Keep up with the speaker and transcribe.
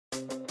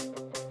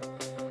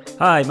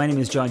Hi, my name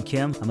is John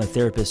Kim. I'm a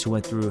therapist who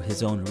went through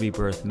his own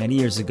rebirth many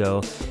years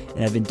ago,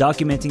 and I've been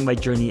documenting my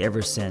journey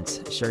ever since,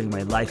 sharing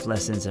my life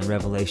lessons and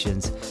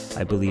revelations.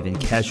 I believe in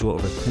casual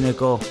over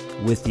clinical,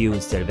 with you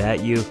instead of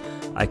at you.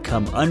 I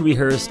come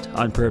unrehearsed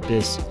on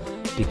purpose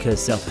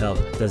because self-help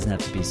doesn't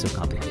have to be so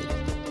complicated.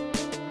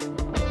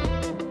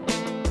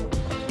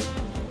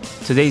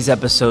 Today's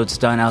episode's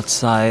done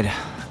outside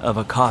of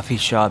a coffee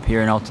shop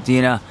here in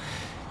Altadena.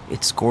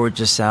 It's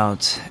gorgeous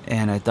out,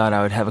 and I thought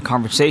I would have a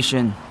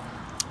conversation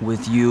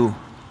with you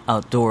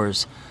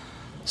outdoors.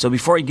 So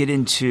before I get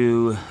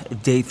into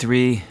day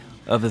 3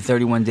 of the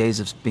 31 days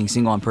of being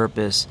single on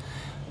purpose,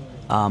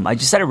 I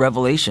just had a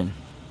revelation.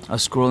 I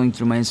was scrolling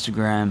through my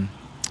Instagram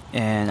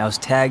and I was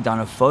tagged on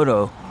a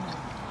photo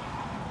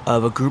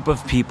of a group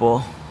of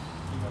people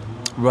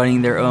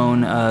running their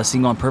own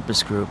single on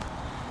purpose group.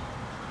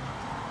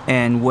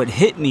 And what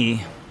hit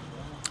me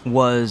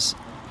was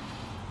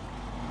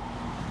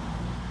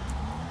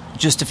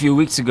just a few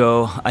weeks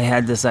ago, I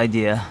had this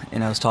idea,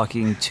 and I was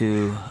talking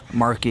to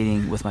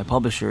marketing with my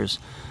publishers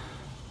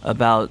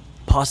about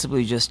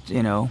possibly just,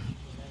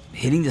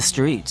 hitting the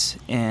streets.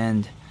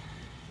 And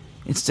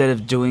instead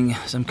of doing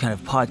some kind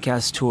of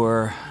podcast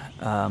tour,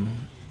 I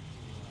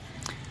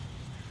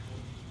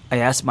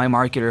asked my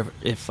marketer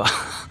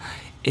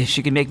if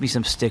she could make me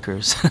some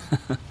stickers.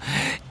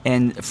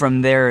 And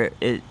from there,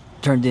 it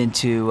turned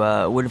into,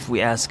 what if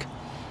we ask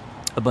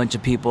a bunch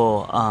of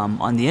people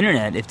on the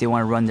internet if they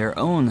want to run their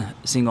own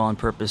single on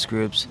purpose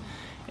groups.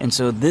 And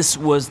so this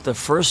was the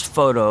first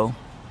photo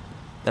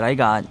that I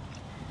got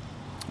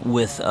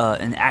with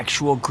an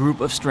actual group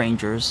of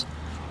strangers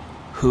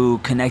who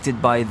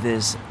connected by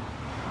this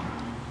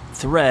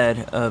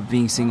thread of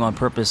being single on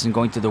purpose and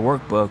going through the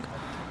workbook.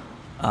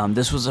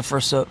 This was the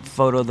first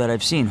photo that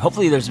I've seen.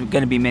 Hopefully there's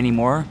going to be many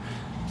more,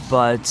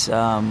 but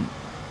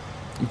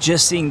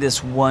just seeing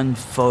this one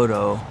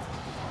photo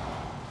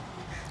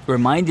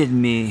reminded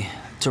me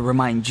to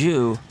remind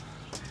you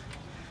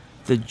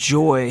the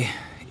joy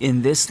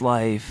in this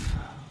life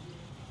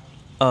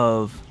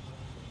of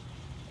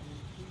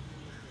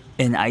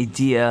an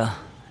idea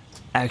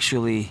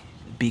actually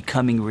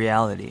becoming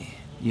reality.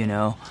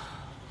 The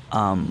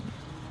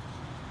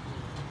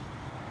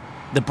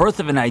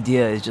birth of an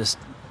idea is just,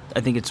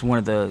 I think it's one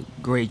of the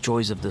great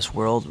joys of this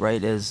world,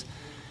 right? Is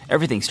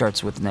everything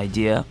starts with an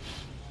idea,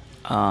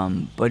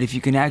 but if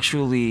you can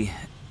actually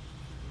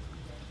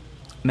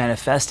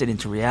manifest it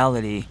into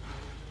reality,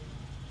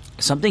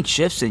 something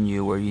shifts in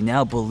you where you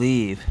now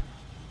believe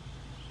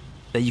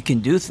that you can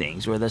do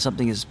things, or that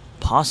something is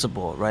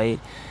possible, right?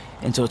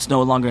 And so it's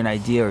no longer an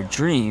idea or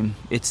dream,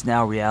 it's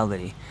now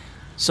reality.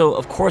 So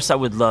of course I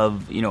would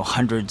love,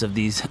 hundreds of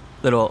these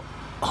little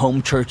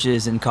home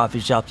churches and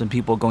coffee shops and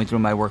people going through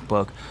my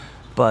workbook,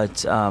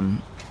 but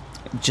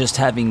just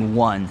having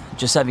one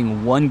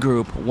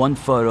group, one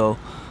photo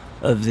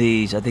of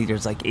these, I think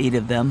there's like 8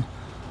 of them,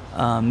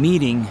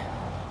 meeting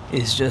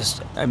is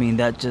just,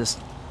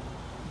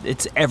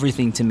 it's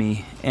everything to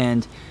me.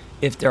 And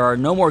if there are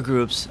no more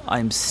groups,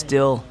 I'm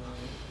still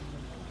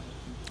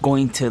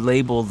going to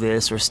label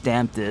this or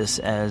stamp this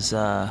as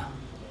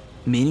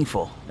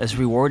meaningful, as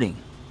rewarding.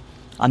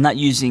 I'm not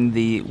using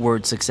the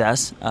word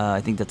success.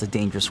 I think that's a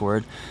dangerous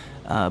word.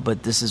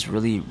 But this is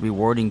really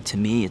rewarding to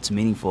me. It's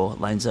meaningful.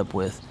 It lines up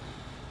with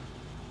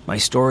my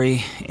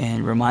story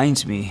and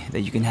reminds me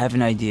that you can have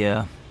an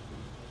idea,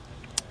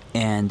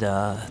 and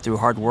through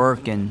hard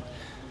work and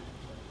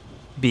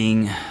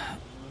being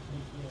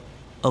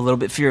a little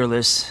bit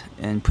fearless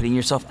and putting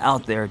yourself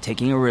out there,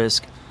 taking a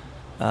risk,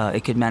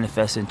 it could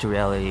manifest into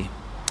reality.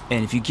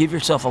 And if you give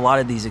yourself a lot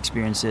of these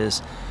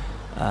experiences,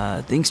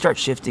 things start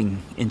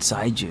shifting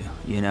inside you,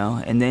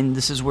 and then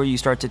this is where you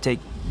start to take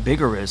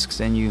bigger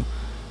risks, and you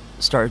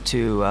start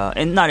to,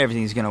 and not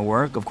everything's going to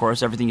work, of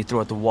course. Everything you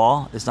throw at the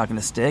wall is not going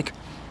to stick.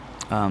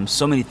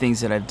 So many things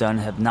that I've done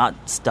have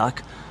not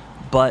stuck,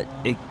 but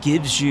it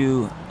gives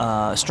you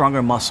a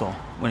stronger muscle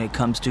when it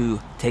comes to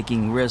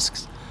taking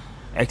risks,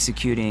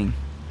 executing,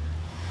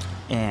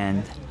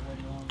 and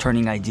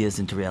turning ideas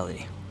into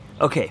reality.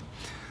 Okay,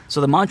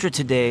 so the mantra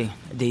today,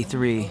 day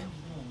 3,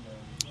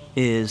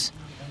 is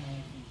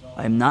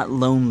I'm not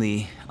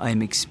lonely,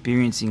 I'm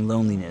experiencing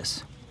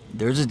loneliness.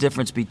 There's a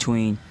difference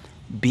between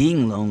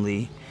being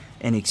lonely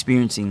and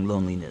experiencing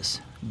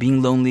loneliness.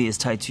 Being lonely is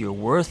tied to your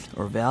worth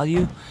or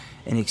value,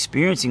 and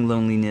experiencing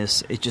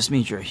loneliness, it just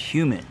means you're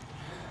human.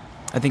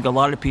 I think a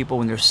lot of people,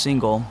 when they're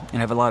single, and I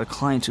have a lot of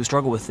clients who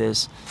struggle with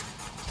this,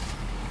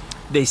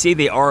 they say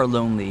they are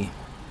lonely,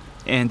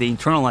 and they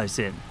internalize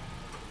it.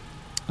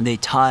 They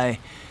tie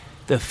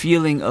the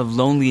feeling of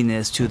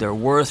loneliness to their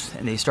worth,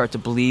 and they start to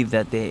believe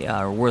that they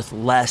are worth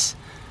less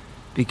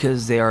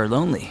because they are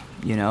lonely.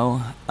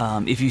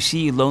 If you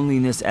see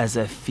loneliness as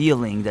a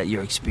feeling that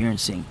you're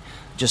experiencing,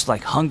 just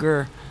like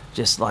hunger,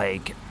 just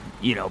like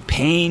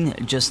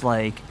pain, just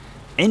like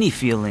any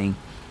feeling,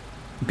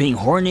 being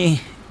horny,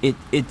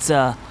 it's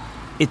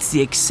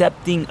the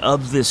accepting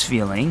of this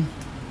feeling,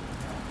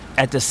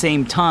 at the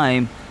same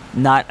time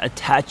not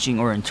attaching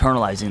or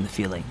internalizing the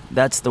feeling.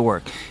 That's the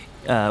work.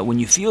 When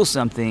you feel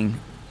something,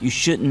 you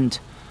shouldn't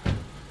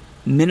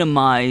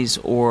minimize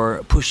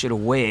or push it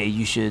away.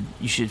 You should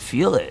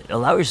feel it.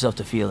 Allow yourself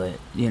to feel it,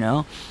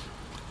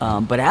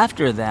 But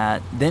after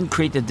that, then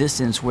create the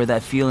distance where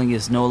that feeling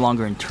is no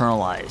longer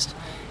internalized.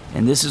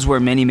 And this is where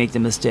many make the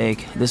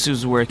mistake. This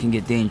is where it can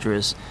get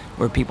dangerous,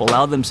 where people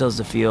allow themselves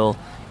to feel,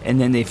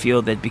 and then they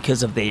feel that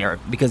because they are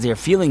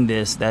feeling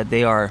this, that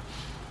they are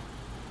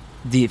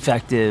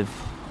defective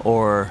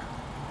or,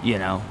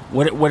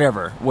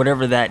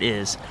 whatever that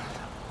is.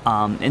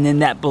 And then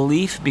that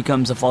belief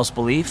becomes a false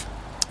belief,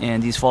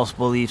 and these false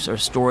beliefs are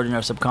stored in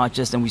our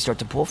subconscious, and we start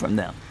to pull from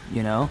them,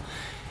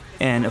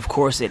 And of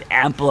course, it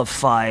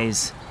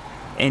amplifies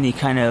any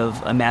kind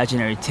of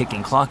imaginary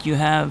ticking clock you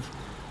have,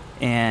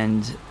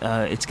 and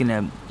you're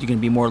gonna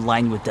be more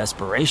aligned with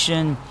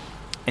desperation,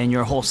 and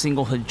your whole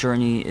singlehood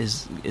journey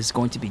is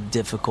going to be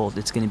difficult.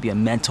 It's going to be a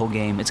mental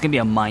game. It's going to be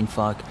a mind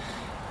fuck,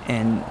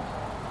 and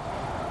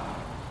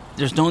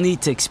there's no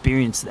need to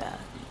experience that,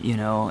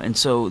 And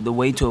so the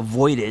way to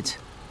avoid it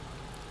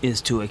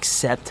is to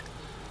accept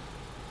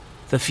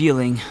the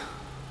feeling,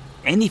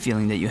 any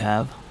feeling that you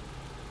have.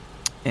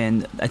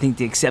 And I think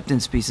the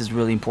acceptance piece is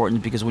really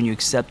important, because when you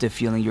accept a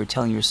feeling, you're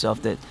telling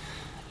yourself that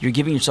you're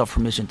giving yourself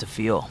permission to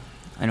feel.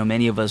 I know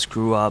many of us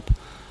grew up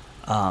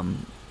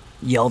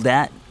yelled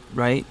at,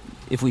 right?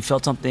 If we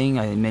felt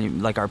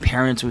something, like our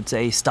parents would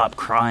say, stop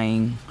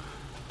crying.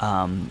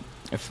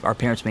 If our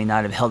parents may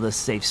not have held a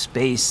safe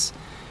space,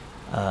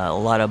 a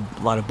lot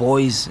of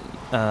boys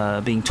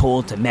being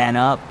told to man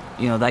up,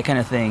 that kind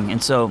of thing.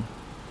 And so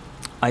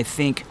I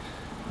think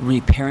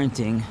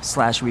reparenting /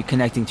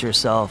 reconnecting to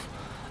yourself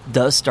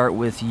does start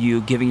with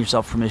you giving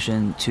yourself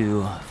permission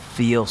to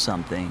feel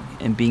something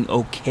and being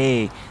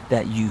okay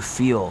that you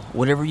feel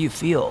whatever you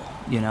feel,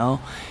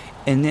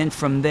 And then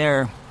from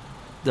there,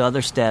 the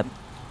other step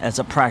as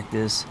a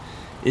practice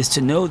is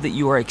to know that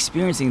you are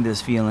experiencing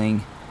this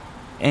feeling,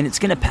 and it's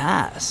going to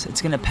pass.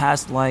 It's going to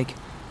pass like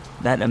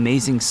that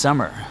amazing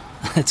summer.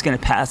 It's going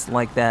to pass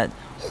like that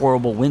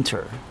horrible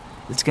winter.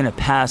 It's going to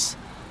pass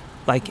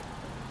like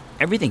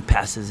everything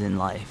passes in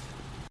life.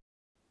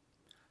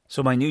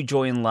 So my new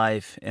joy in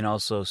life, and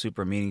also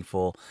super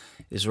meaningful,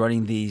 is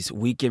running these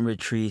weekend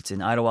retreats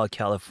in Idlewild,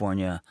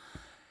 California.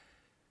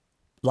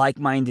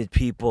 Like-minded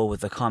people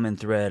with a common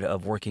thread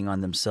of working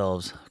on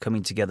themselves,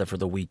 coming together for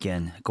the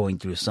weekend, going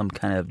through some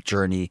kind of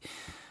journey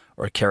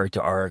or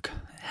character arc,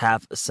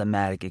 half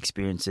somatic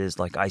experiences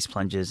like ice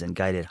plunges and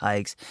guided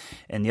hikes,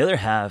 and the other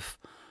half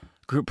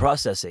group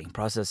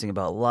processing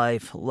about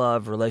life,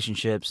 love,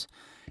 relationships,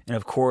 and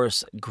of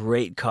course,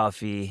 great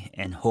coffee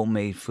and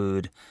homemade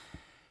food.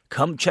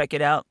 Come check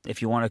it out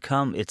if you want to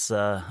come. It's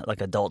like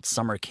adult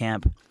summer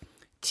camp.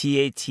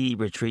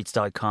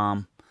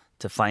 tatretreats.com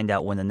to find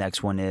out when the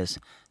next one is.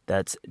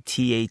 That's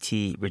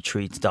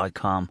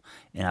tatretreats.com,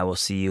 and I will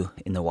see you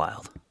in the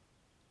wild.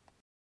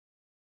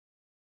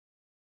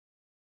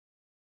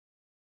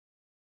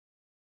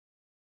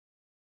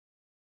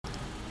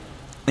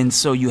 And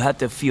so you have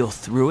to feel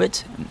through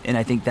it, and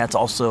I think that's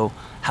also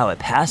how it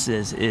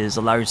passes, is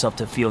allow yourself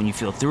to feel, and you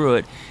feel through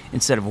it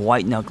instead of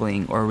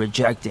white-knuckling or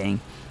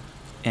rejecting.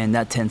 And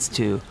that tends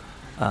to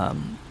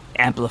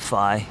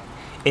amplify.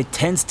 It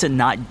tends to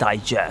not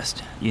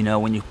digest.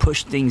 When you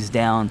push things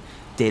down,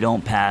 they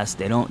don't pass.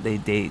 They're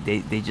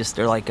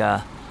like,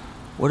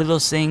 what are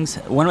those things?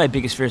 One of my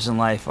biggest fears in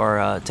life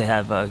are to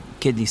have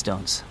kidney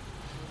stones,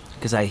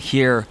 because I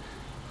hear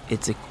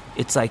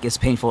it's like as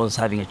painful as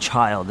having a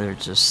child. They're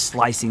just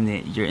slicing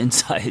your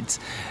insides,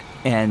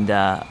 and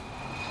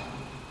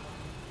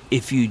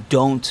if you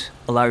don't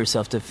allow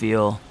yourself to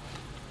feel,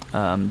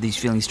 these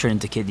feelings turn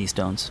into kidney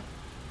stones.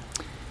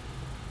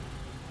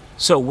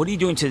 So what are you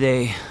doing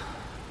today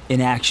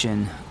in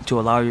action to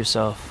allow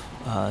yourself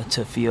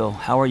to feel?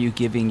 How are you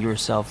giving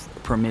yourself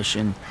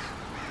permission?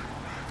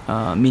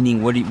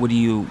 Meaning, what are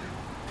you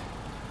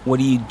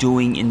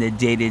doing in the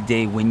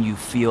day-to-day when you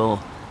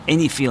feel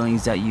any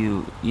feelings that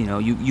you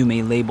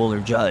may label or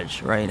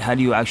judge, right? How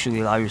do you actually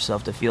allow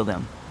yourself to feel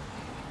them?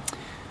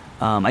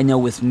 I know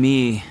with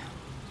me,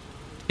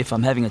 if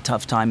I'm having a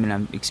tough time and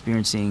I'm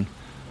experiencing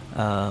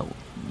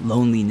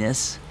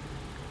loneliness,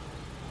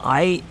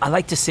 I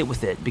like to sit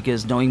with it,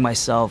 because knowing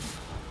myself,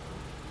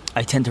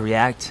 I tend to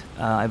react.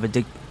 I have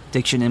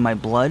addiction in my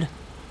blood.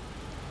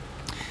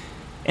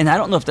 And I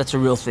don't know if that's a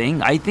real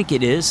thing. I think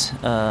it is.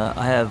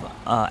 I have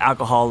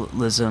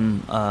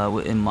alcoholism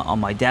on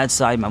my dad's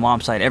side, my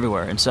mom's side,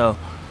 everywhere. And so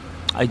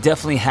I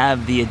definitely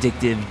have the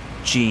addictive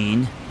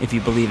gene, if you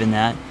believe in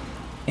that.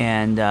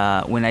 And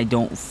when I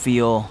don't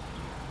feel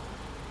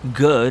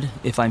good,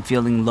 if I'm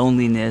feeling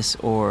loneliness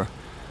or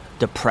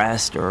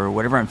depressed or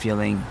whatever I'm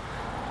feeling,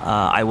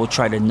 I will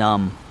try to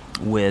numb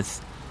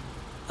with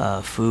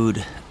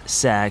food,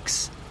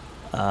 sex,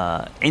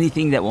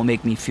 anything that will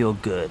make me feel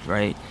good,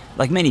 right?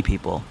 Like many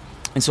people.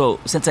 And so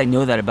since I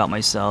know that about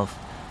myself,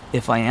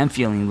 if I am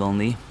feeling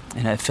lonely,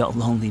 and I've felt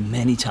lonely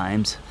many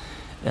times,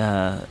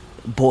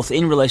 both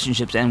in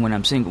relationships and when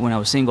I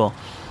was single,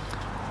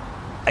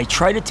 I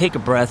try to take a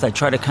breath. I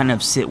try to kind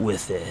of sit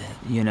with it,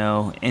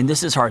 and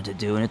this is hard to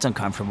do and it's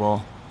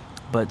uncomfortable,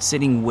 but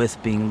sitting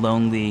with being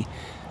lonely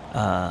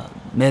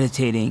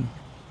meditating,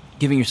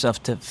 giving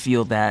yourself to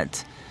feel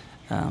that.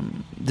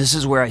 This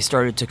is where I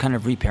started to kind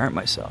of reparent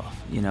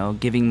myself,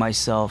 giving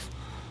myself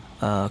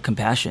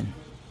compassion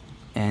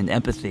and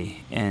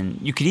empathy. And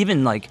you could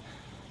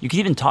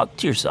even talk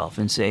to yourself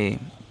and say,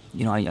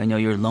 I know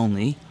you're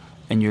lonely,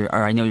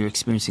 or I know you're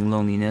experiencing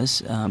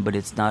loneliness, but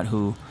it's not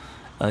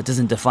it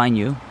doesn't define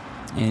you,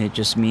 and it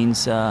just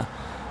means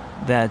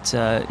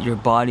that your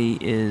body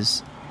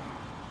is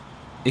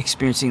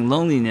experiencing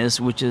loneliness,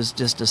 which is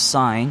just a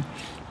sign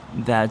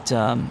that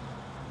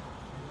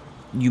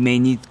you may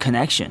need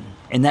connection,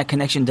 and that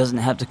connection doesn't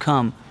have to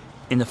come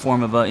in the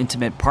form of an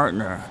intimate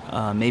partner.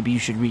 Maybe you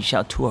should reach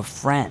out to a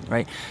friend,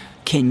 right?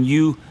 Can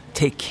you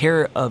take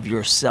care of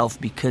yourself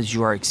because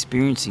you are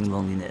experiencing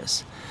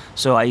loneliness?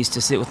 So I used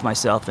to sit with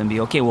myself and be,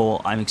 okay,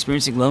 well, I'm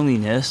experiencing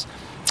loneliness.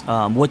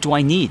 What do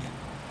I need?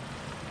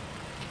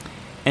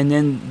 And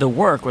then the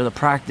work or the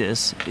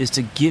practice is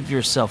to give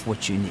yourself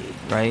what you need,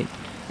 right?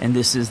 And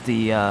this is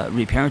the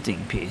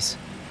reparenting piece,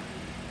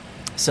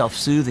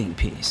 self-soothing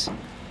piece.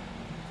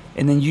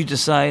 And then you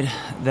decide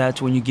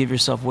that when you give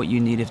yourself what you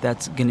need, if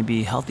that's going to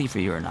be healthy for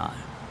you or not.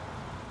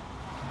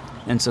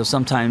 And so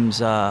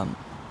sometimes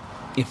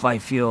if I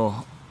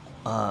feel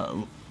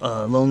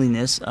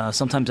loneliness,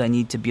 sometimes I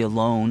need to be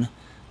alone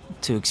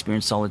to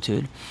experience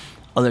solitude.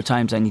 Other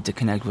times I need to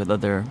connect with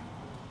other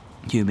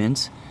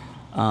humans.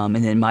 And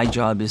then my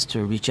job is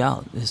to reach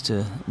out, is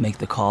to make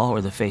the call or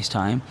the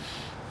FaceTime.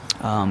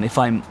 If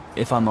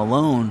I'm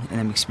alone and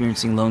I'm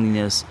experiencing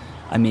loneliness,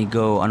 I may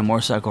go on a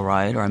motorcycle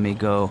ride, or I may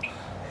go,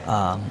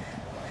 or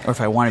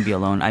if I want to be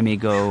alone, I may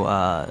go,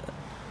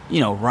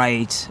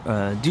 write,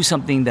 do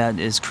something that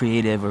is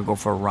creative, or go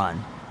for a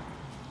run.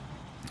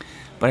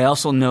 But I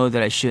also know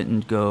that I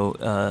shouldn't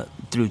go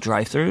through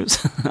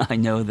drive-thrus. I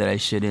know that I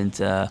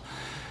shouldn't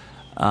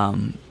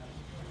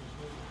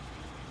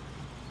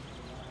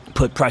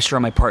put pressure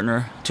on my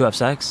partner to have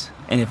sex.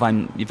 And if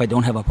I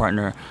don't have a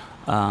partner,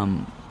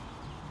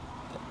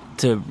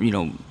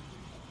 to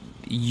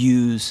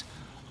use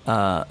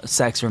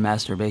sex or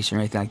masturbation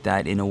or anything like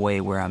that in a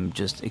way where I'm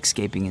just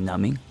escaping and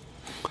numbing.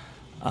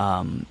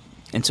 And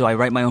so I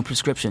write my own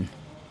prescription.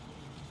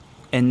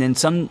 And then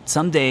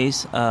some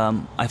days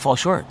I fall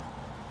short.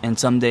 And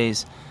some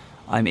days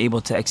I'm able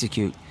to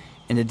execute.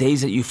 And the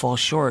days that you fall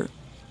short,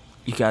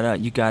 you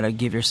gotta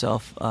give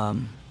yourself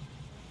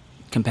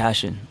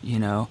compassion.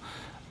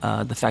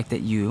 The fact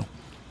that you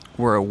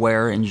were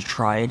aware and you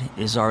tried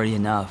is already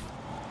enough.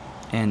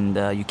 And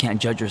you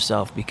can't judge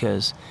yourself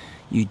because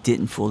you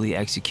didn't fully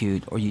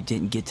execute, or you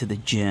didn't get to the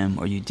gym,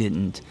 or you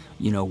didn't,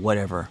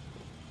 whatever.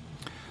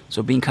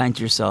 So being kind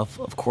to yourself,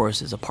 of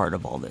course, is a part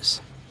of all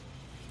this.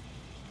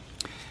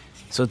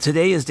 So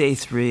today is day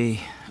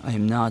 3. I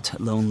am not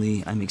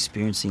lonely. I'm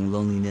experiencing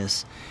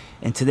loneliness.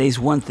 And today's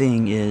one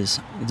thing is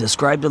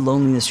describe the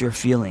loneliness you're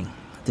feeling.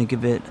 Think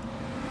of it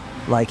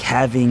like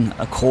having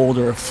a cold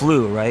or a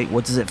flu, right?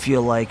 What does it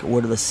feel like?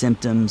 What are the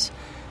symptoms?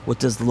 What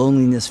does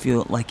loneliness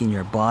feel like in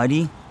your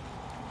body?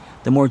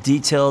 The more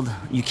detailed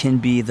you can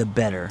be, the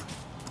better.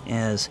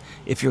 As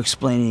if you're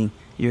explaining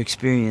your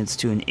experience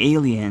to an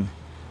alien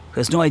who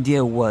has no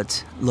idea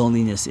what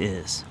loneliness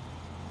is.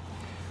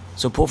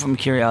 So pull from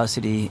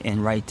curiosity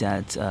and write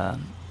that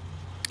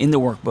in the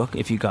workbook,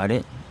 if you got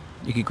it.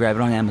 You could grab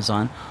it on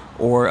Amazon,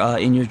 or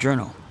in your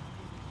journal.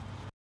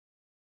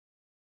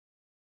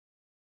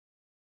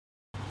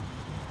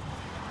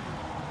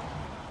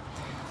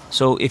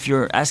 So if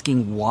you're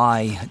asking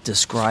why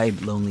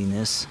describe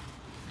loneliness,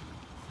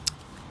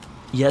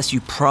 yes,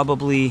 you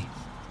probably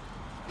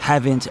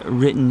haven't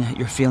written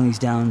your feelings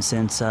down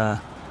since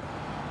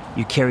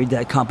you carried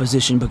that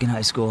composition book in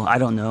high school. I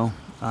don't know.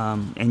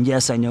 And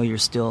yes, I know you're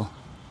still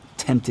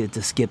tempted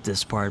to skip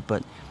this part,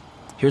 but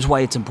here's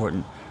why it's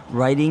important.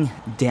 Writing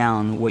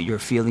down what you're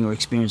feeling or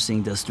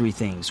experiencing does 3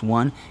 things.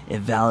 1,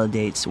 it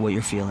validates what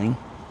you're feeling.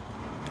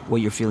 What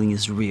you're feeling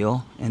is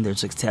real, and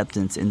there's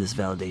acceptance in this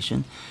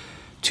validation.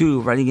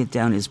 2, writing it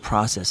down is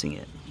processing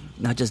it.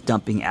 Not just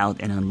dumping out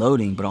and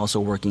unloading, but also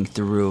working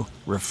through,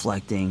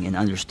 reflecting, and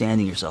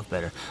understanding yourself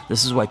better.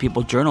 This is why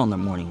people journal in the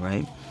morning,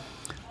 right?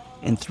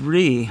 And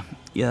 3,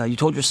 you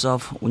told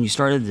yourself when you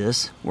started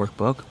this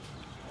workbook,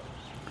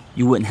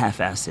 you wouldn't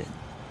half-ass it.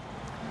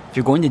 If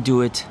you're going to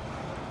do it,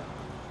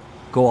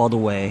 go all the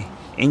way.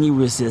 Any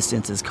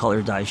resistance is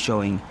color dye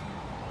showing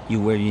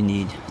you where you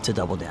need to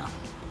double down.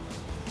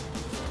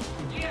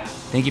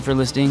 Thank you for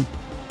listening.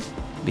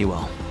 Be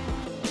well.